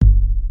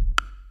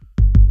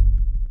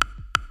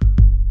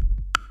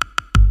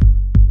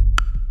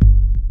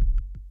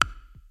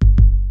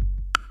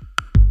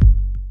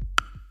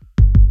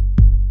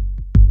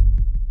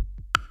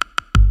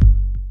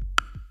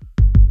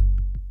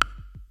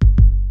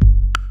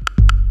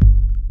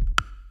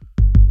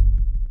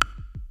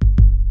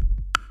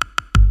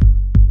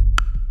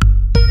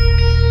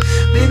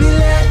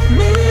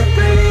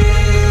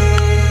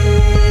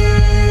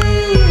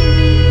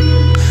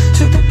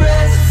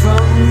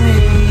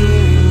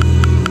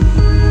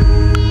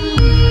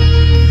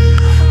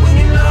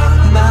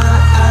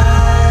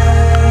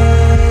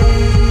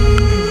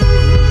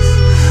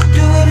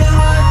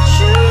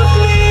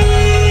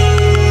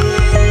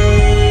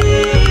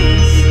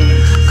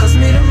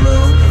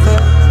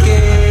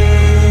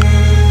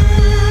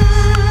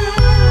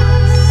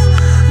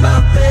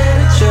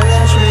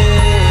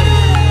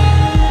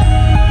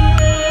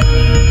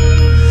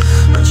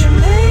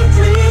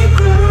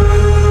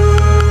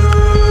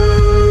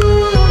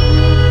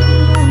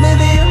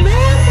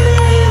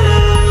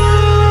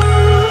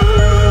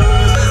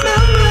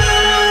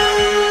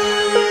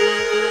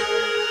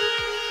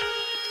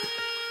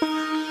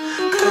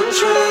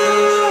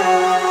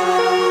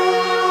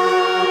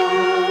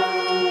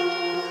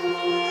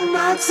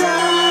my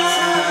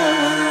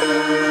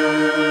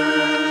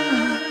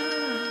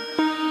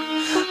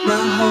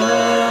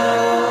home.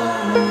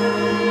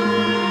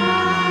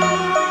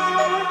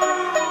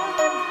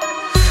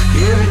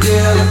 Every day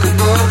I look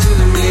above to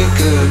the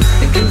maker,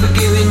 and keep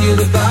forgiving you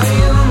the body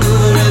of a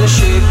mover and a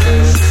shaker.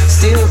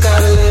 Still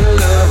got a little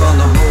love on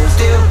the whole,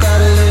 still got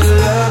a little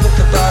love at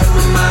the bottom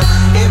of my.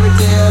 Every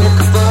day I look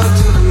above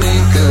to the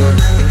maker,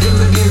 and keep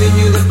forgiving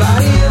you the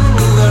body of a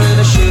mover and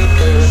a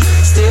shaker.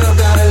 Still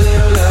got a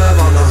little love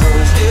on the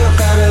whole, still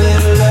got a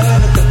little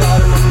love at the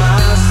bottom of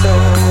my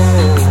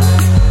soul.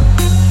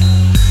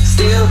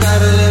 Still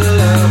got a little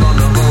love on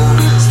the whole,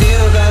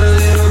 still got a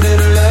little bit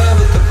of love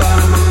at the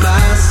bottom of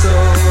my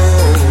soul.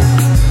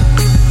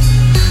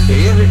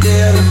 Every day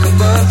I look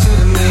above to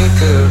the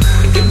maker,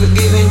 and keep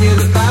forgiving you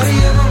the body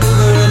of a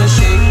mover and a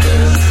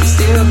shaker.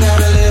 Still got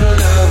a little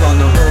love on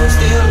the whole,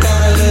 still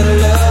got a little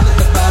love at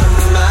the bottom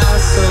of my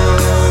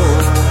soul.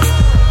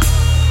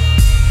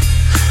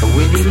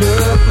 When you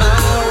look my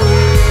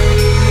way,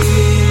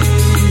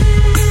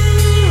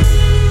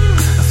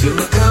 I feel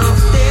my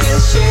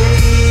confidence shake.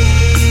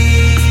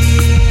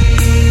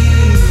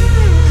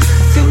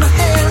 I feel my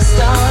hands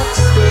start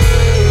to sway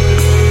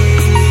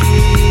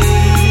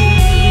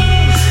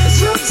as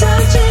your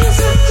touch is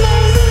a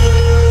place,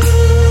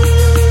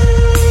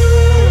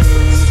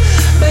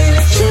 my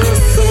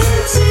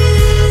electricity.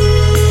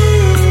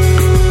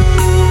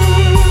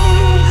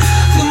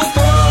 Feel my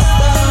pulse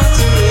start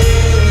to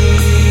raise.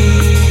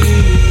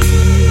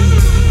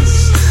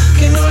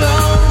 Can no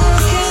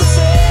longer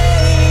say,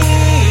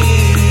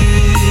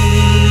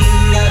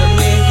 gotta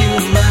make you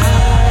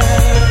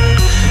mine.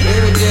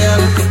 Every day I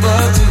look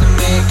above to the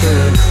maker,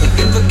 and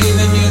keep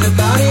forgiving you the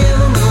body of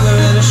a mover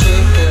and a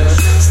shaker.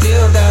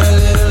 Still got a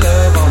little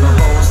love on the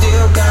whole,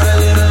 still got a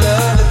little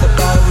love at the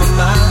bottom of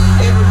my.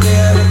 Every day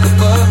I look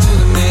above to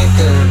the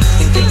maker,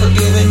 and keep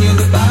forgiving you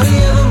the body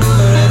of a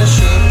mover and a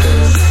shaker.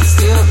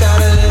 Still got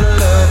a little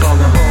love on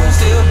the whole,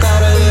 still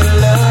got a little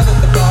love at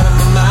the bottom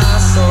of my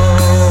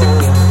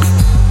soul.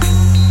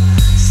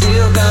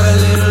 Still got a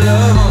little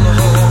love on the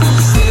whole,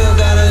 still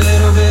got a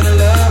little bit of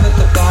love at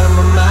the bottom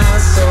of my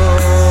soul.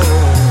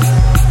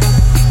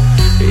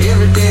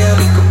 Every day I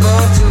look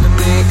above to the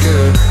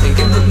maker, and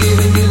keep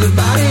forgiving you the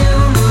body of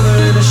a mover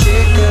and a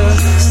shaker.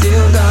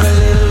 Still got a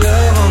little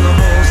love on the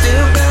whole,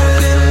 still got a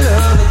little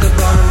love at the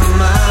bottom of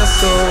my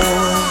soul.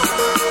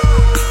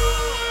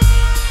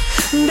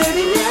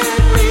 Baby, let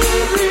me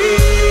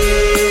breathe.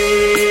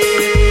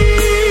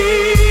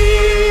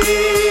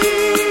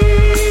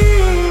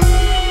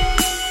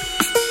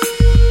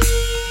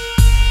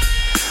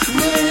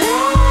 Baby,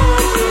 let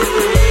me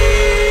breathe.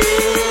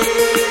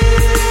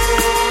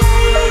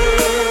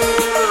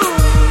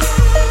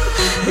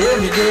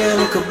 Every day I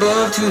look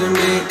above to the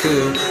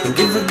maker, and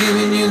keep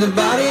forgiving you the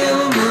body of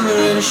a mover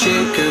and a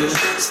shaker.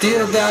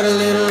 Still got a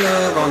little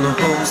love on the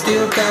whole,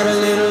 still got a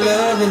little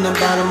love in the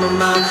bottom of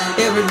my.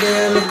 Every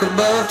day I look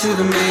above to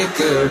the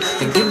maker,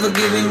 and keep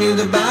forgiving you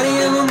the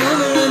body of a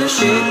mover and a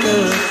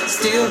shaker.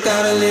 Still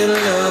got a little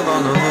love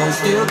on the whole,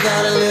 still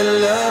got a little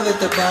love at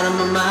the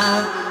bottom of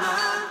my.